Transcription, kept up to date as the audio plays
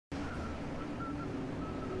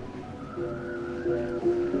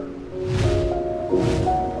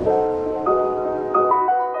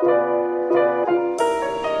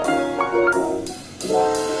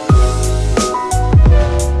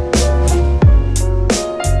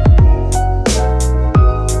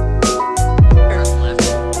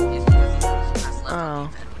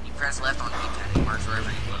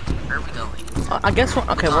I guess we're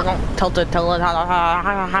okay. We're gonna tell it. I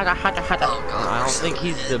don't think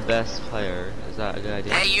he's the best player. Is that a good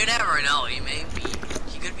idea? Hey, you never know. He may be.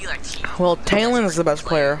 He could be like. Well, Talon is the best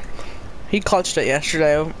player. He clutched it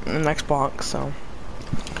yesterday in Xbox. So.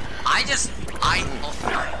 I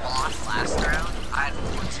lost last round. I had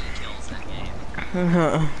 14 kills that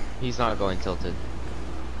game. He's not going tilted.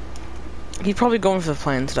 He's probably going for the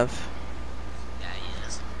plane stuff. Yeah,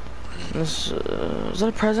 he is. Is that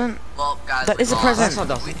a present? Well, guys, that is a present. That's not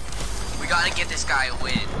Dawson. We gotta get this guy a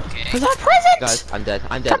win, okay? Is that a present? Guys, I'm dead.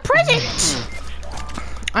 I'm dead. A present!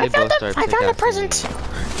 I found a present!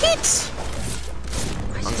 Hits!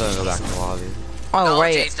 I'm gonna go back to the lobby. Oh, no,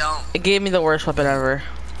 right. Jace, don't. It gave me the worst weapon ever.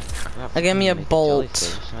 It gave me a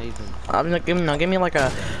bolt. Give me like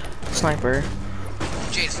a sniper.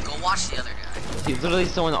 Jace, go watch the other guy. He's literally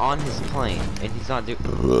someone on his plane, and he's not doing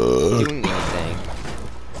anything.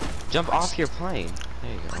 Jump off your plane.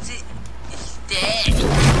 There you go. What's it? He's dead.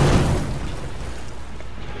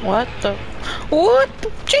 What the? What?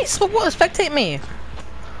 Jace, what? Spectate me.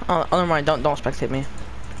 Oh, never mind. Don't spectate me.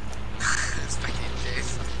 Spectate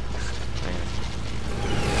Jace.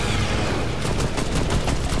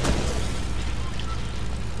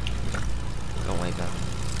 Don't wake up.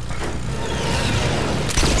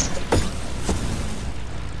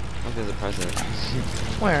 Look, there's a present.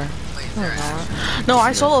 Where? Wait, is there actually? No,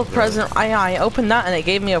 I saw a present. I opened that and it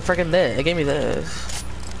gave me a freaking bit. It gave me this.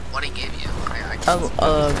 What did he give you? I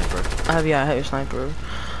have your sniper.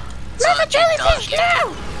 So Not a jellyfish,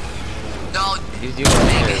 no! No, He's doing a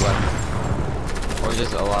weapon. Or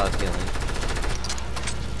just a lot of healing.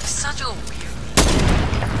 such a weird.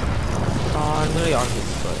 Oh, I'm literally on his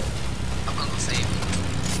foot. I'm gonna go save him.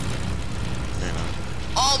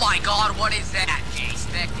 Oh my god, what is that? Jay,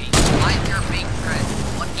 spectate. Why is your big friend?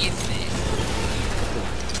 What is this?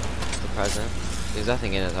 The present. There's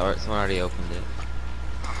nothing in it. Someone already opened it.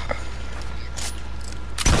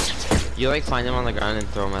 You like find him on the ground and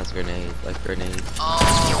throw him as grenades, like grenades. Oh,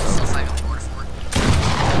 so it's like a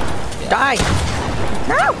 4-4. Yeah. Die!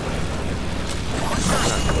 No!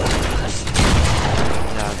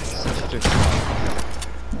 Yeah, such a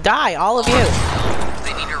shot. Die, all of you!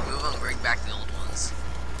 They need to remove them and bring back the old ones.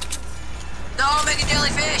 No, make a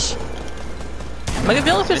jellyfish! Mega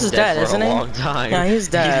Jellyfish is dead, isn't he? Long time. Yeah, he's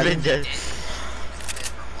dead. He's been dead.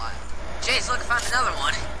 Jace, look, I found another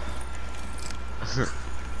one.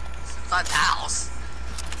 My pals.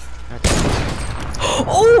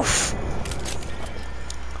 Oof!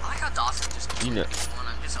 I like how Dawson just killed You know. one.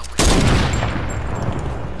 I'm just hoping.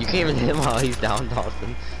 You can't even hit him while he's down,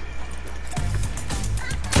 Dawson.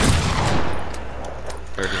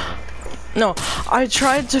 31. No, I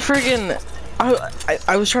tried to friggin'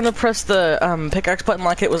 I was trying to press the pickaxe button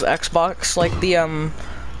like it was Xbox, like the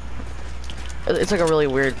it's like a really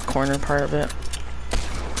weird corner part of it.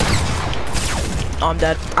 Oh, I'm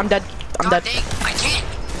dead. I'm dead. I'm dead. Dang, I can't.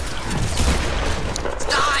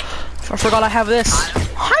 Die. I forgot I have this.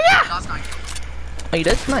 Hiya! Dawson, I killed him. Oh, you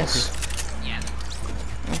did? Nice. Yeah.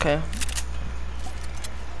 Okay.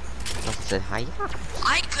 Dawson said hi.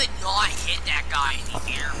 I could not hit that guy in the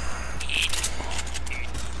air.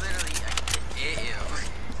 Literally, I couldn't hit him.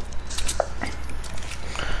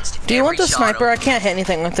 Do you want the Every shot sniper? I of- can't hit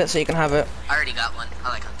anything with it, so you can have it. I already got one. I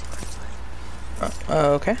like hunting.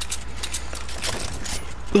 Okay.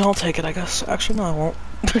 I'll take it, I guess. Actually, no, I won't.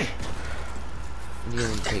 You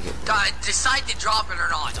didn't take it. God, decide to drop it or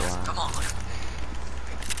not. Wow. Come on.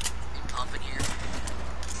 You pumping here?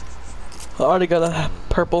 I already got a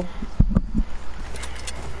purple.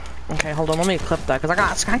 Okay, hold on. Let me clip that, because I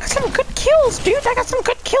got some good kills, dude. I got some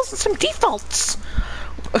good kills and some defaults.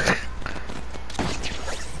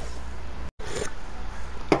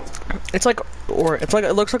 It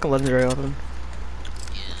looks like a legendary weapon.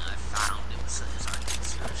 Yeah, I found it.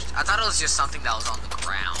 I thought it was just something that was on the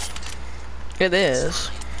ground. It is.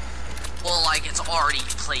 Well, like it's already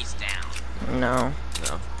placed down. No.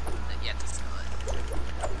 No. Yeah, that's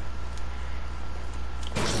good.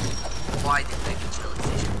 Why did they get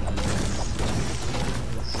jellyfish?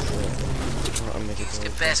 Who's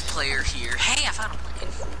the best player here? Hey, I found a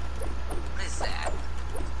plane. What is that?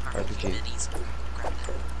 RPG. Grab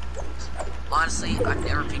that. Honestly, I'm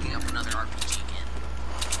never picking up another RPG again.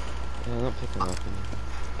 Yeah, don't pick him up.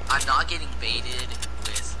 I'm not getting baited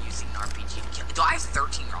with using an RPG to kill. Do I have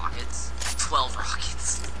 13 rockets?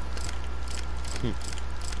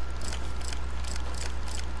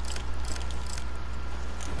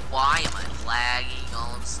 Why am I lagging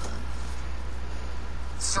all of a sudden?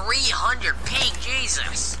 300 ping,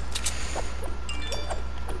 Jesus!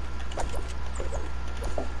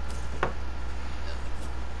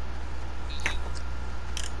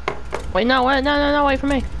 Wait, no, wait, no, wait for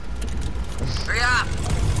me. Hurry up!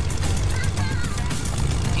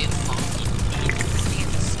 Get funky.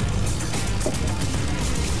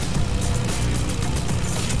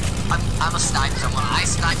 I'm a sniper someone. I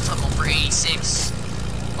sniped someone for 86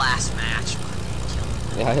 last match.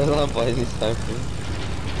 Yeah, I don't play these sniper.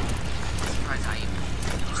 Surprised I even.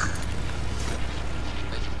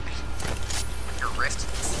 Wait. Your rift.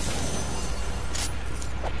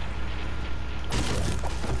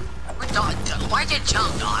 Why did you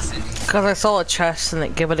jump, Dawson? Because I saw a chest and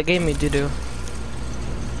it gave me doo-doo.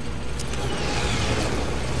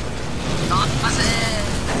 Dawson!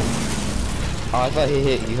 Oh, I thought he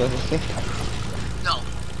hit you. No.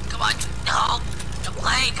 Come on. No. The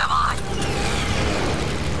plane, come on.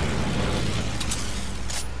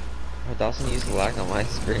 Dawson used lag on my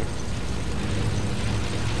screen.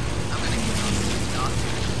 I'm gonna get Dawson.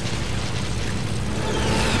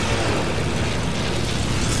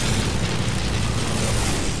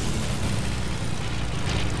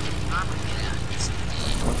 I'm gonna get out of this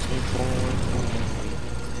thing.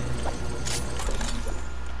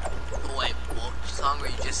 Wait, what song were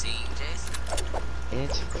you just singing, Jace?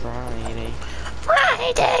 It's Friday.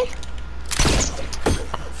 Friday!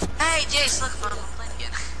 Hey, Jace, look, I'm playing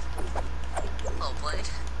again. Hello, Blade.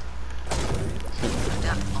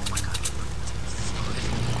 Yeah, oh my god.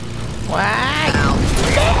 What? Ow.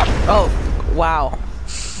 Oh, wow.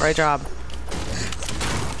 Great job.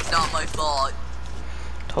 Not my fault.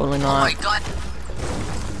 Totally Oh my not. god.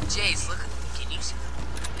 Jace, look, can you see?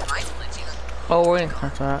 Am I glitching? Oh, we're gonna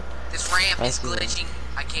catch that. This ramp I is see glitching.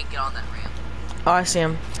 I can't get on that ramp. Oh, I see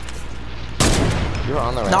him. You're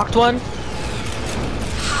on the ramp. Knocked one.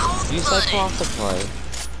 How You the- sniped off the play.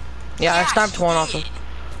 Yeah, I sniped he one off him.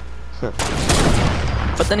 did.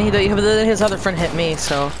 But then his other friend hit me,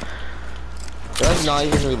 so. You're like not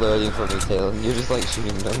even reloading for me, Taylor. You're just like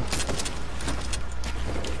shooting them.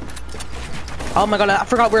 Oh my god, I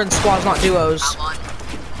forgot we're in squads, not duos. I'm on.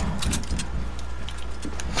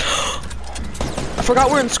 I forgot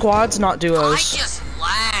we're in squads, not I duos. just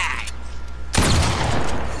lagged.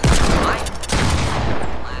 My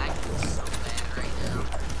lag is so bad right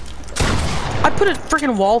now. I put a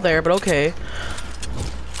freaking wall there, but okay.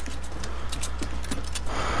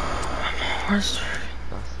 Where's...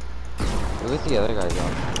 Look at the other guy,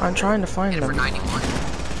 though. I'm trying to find Hit it for them. 91.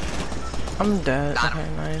 I'm dead. Got Okay,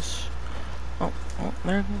 nice. Oh,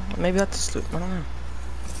 there. Maybe that's a sloop. I don't know.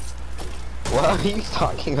 What are you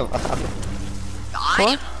talking about? I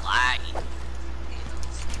What? am lagging.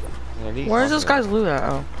 What are you Where's this talking guy's loot at?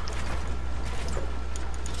 Oh.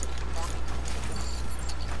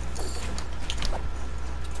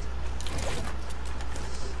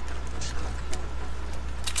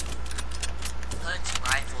 Hunting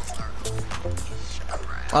rifles are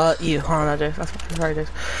crap. You. Hold on, Dave. Sorry, Dave.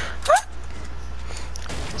 about?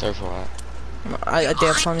 Sorry for what? I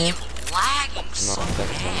danced on you. I am lagging so No,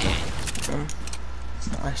 that's bad.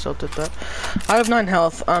 I still did that. I have 9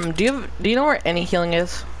 health. Do you know where any healing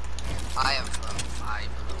is? I have 5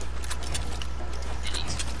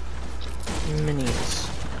 minis. Minis.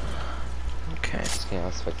 Okay. Just can't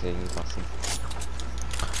out spectating is awesome.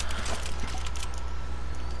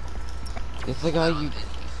 It's the guy you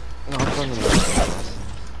knocked on the nose.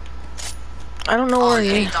 I don't know Oh, where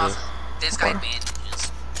hey, he. Dawson. This guy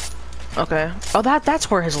bandages. Okay. Oh, that's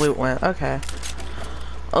where his loot went. Okay.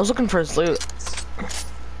 I was looking for his loot.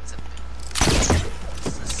 It's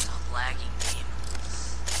a lagging game.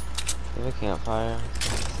 You have a campfire?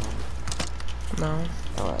 No.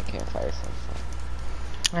 Oh, a campfire sounds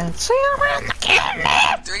fun. And see you around the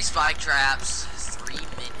camp. 3 spike traps, 3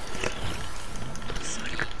 minis,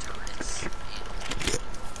 3 turrets, and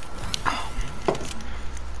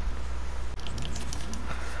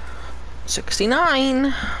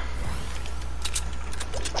 69.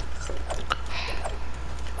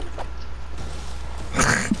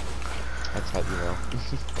 That's how you know.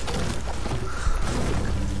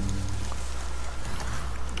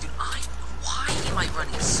 dude, why am I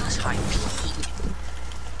running such high ping?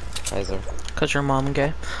 Kaiser. Cause your mom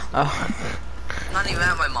gay. Oh. I'm not even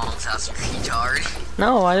at my mom's house, you retard.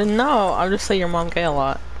 No, I didn't know. I'll just say your mom gay a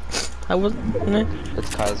lot. I wasn't.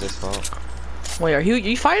 It's Kaiser's fault. Wait, are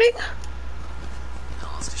you fighting? No,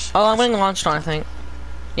 it's the shit. Oh, I'm getting launched on, I think.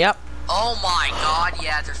 Yep. Oh my god,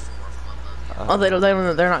 yeah, there's 4 of them above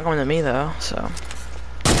Oh, they're not going to me though. So.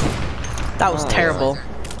 That was terrible.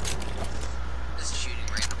 Just shooting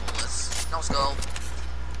random bullets. No scope.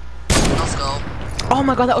 No scope. Oh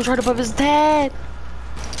my god, that was right above his head.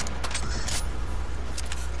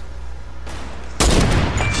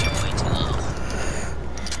 Way too low.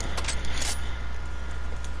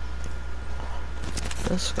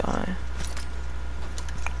 This guy.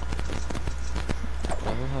 I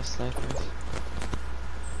don't have snipers.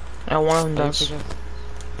 Yeah, one of them does.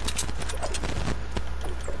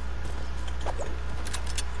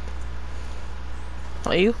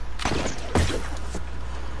 Are you?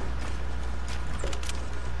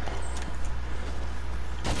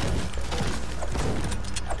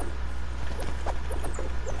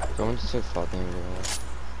 Someone just took fall damage.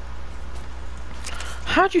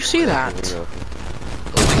 How'd you see that?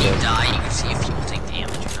 When you die, you can see if people take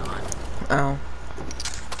damage or not. Oh.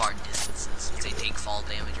 Far distances, if they take fall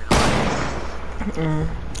damage or not. Mm.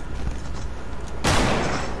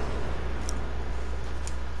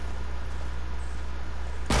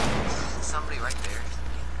 Somebody right there.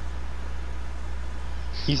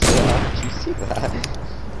 You saw that? Did you see that?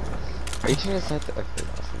 Are you trying to snipe the? Okay,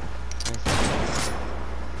 awesome.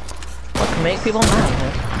 What can make people mad,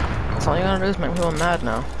 man? That's all you gotta do is make people mad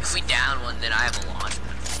now. If we down one, then I have a launch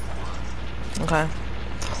pad. Okay.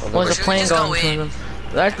 Well, Well, there's a plane going in? to them.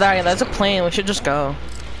 That's a plane, we should just go.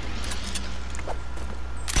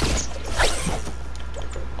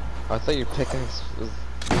 I thought your pickaxe was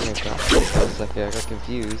being a drop for a second. I got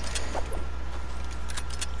confused.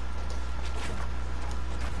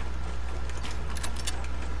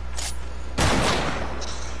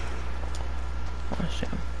 Oh, shit.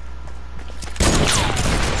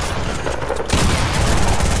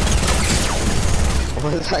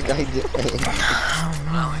 What is that guy doing?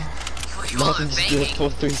 Nothing, just do a full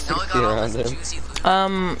 360 around him.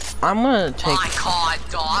 I'm gonna take. Oh my god,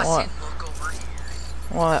 Dawson, What? look over here.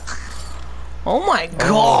 What? Oh my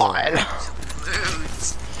god!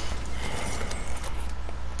 Dudes.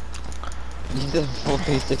 You did a full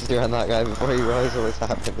 360 around that guy before he realized what was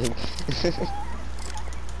happening.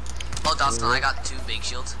 Oh, Dawson, I got 2 big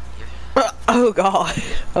shields. Here. Oh god.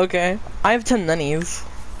 Okay. I have 10 minis.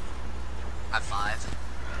 I have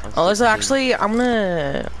 5. Oh, this is actually. I'm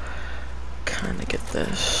gonna kind of get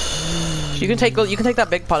this. You can take that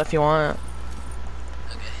big pot if you want.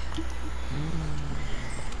 Okay.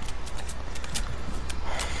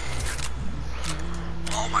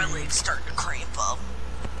 Oh, my leg's starting to cramp up.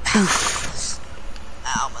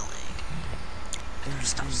 Ow, my leg. Better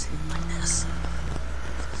stop sitting like this.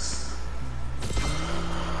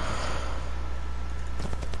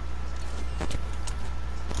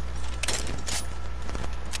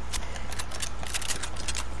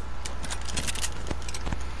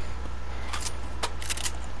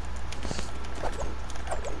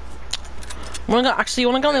 Actually, you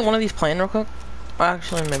wanna go on one of these planes real quick?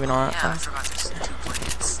 Actually, maybe not. Yeah, I forgot there's 2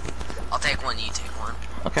 planes. I'll take one, you take one.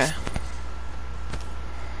 Okay.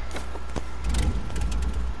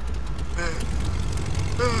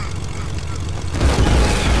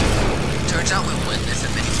 Turns out we win this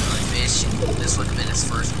if it's really fish. This would have been his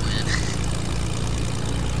first win.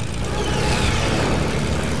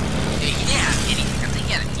 Yeah, he didn't have anything. I think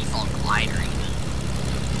he had a default glider even.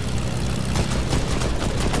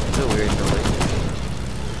 It's a weird noise.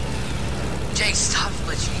 Jake, stop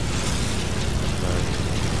glitching.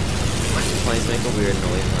 Planes make a weird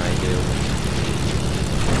noise when I do.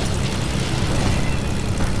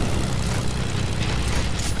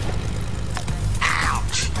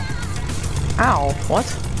 Ouch. Ow. What?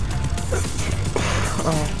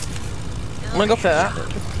 Oh. I'm gonna go for that.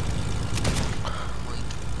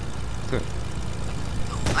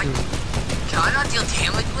 Can I not deal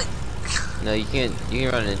damage with? No, you can't. You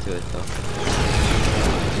can run into it though.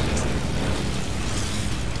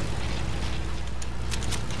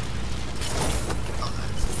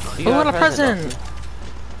 You Ooh, got what a present!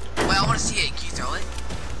 Wait, I want to see it. Can you throw it?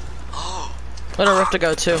 Oh. Let a rift to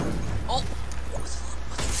go too. Oh. What's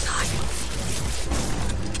inside?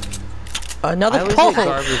 Another I was pole! a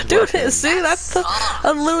garbage Dude, weapon. see, that's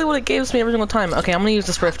literally what it gives me every single time. Okay, I'm gonna use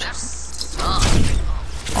this rift. The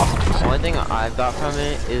only thing I've got from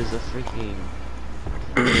it is a freaking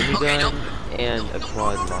minigun and a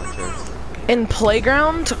quad launcher. In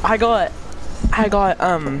playground, I got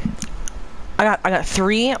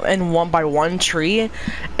 3 in 1x1 tree,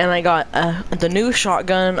 and I got the new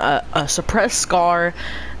shotgun, a suppressed scar,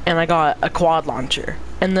 and I got a quad launcher.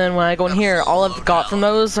 And then when I go in here, all I got from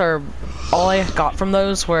those were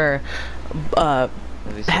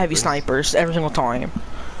heavy snipers every single time.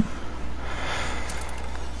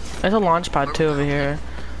 There's a launch pad too over here.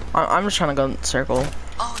 I'm just trying to go in circle.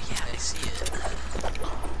 Oh yeah, I see it.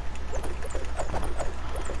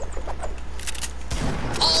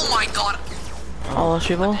 All those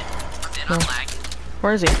people. I'm dead, I'm lagging.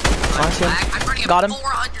 Where is he? Oh, I see him. I'm running at Got him.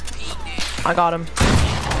 400 ping, dude. I got him.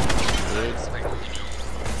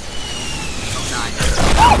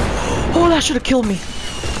 Oh, that should have killed me.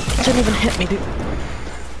 It didn't even hit me, dude.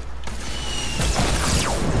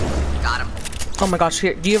 Got him. Oh my gosh,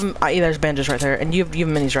 here, do you have, there's bandages right there, and you have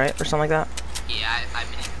minis, right? Or something like that? Yeah, I'm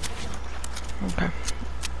in. Okay.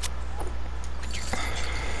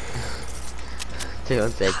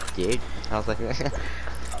 Dude said, dude. I was like,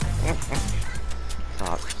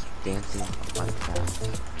 stop dancing like that.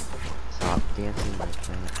 Stop dancing like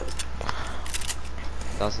that.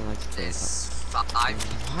 Doesn't like to dance. Why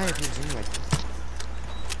are you doing like this?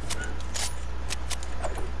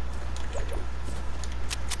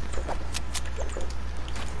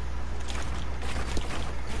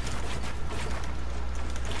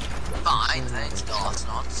 Fine, thanks, Dawson.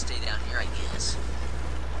 I'll have to stay down here, I guess.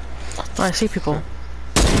 Oh, I see people.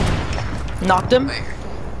 Knocked him.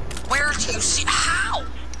 Where do you see? How?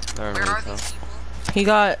 Where are these people? He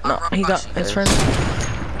got, no, he got his friend.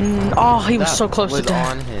 Oh, he was so close to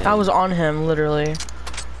death. I was on him, literally.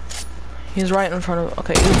 He's right in front of,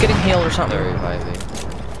 okay, he was getting healed or something. They're reviving.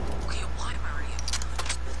 Okay, why am I already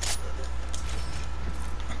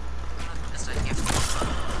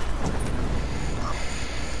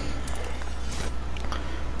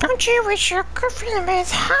Don't you wish your girlfriend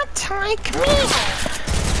was hot like me?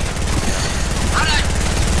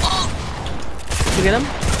 Did you get him?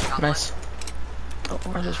 Nice. Oh,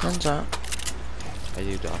 where's his friends at? I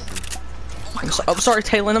do, Dawson. I'm sorry,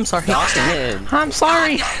 Taylor, I'm sorry. Dawson! I'm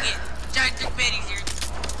sorry!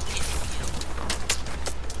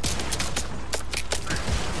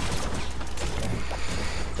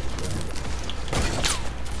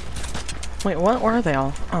 Wait, what? Where are they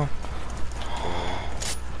all? Oh.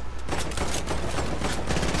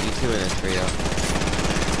 You two in a trio.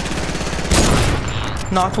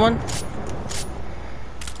 Knocked one.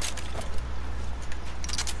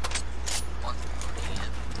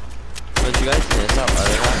 Did you guys finish that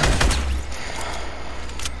other one?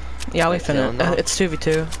 Yeah, we finished. It's 2v2.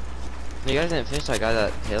 You guys didn't finish that guy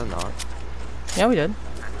that Taylor knocked. Yeah, we did.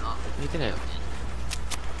 You didn't.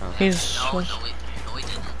 Oh. He's. No, we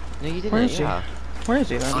didn't. No, you didn't. Where is he? Yeah. Where is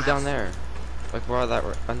he then? He's down there. Like where that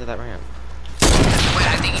under that ramp. Wait,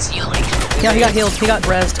 I think he's healing. Yeah, he got healed. He got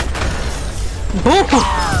rezzed. Boom!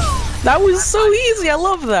 That was so easy. I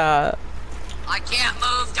love that. I can't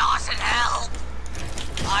move, Dawson, help!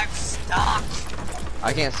 I'm stuck.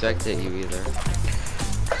 I can't spectate you either.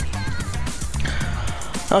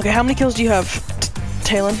 Okay, how many kills do you have,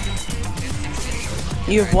 Talon?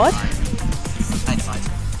 You have what?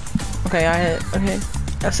 95. Okay, okay.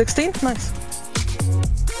 16? Nice.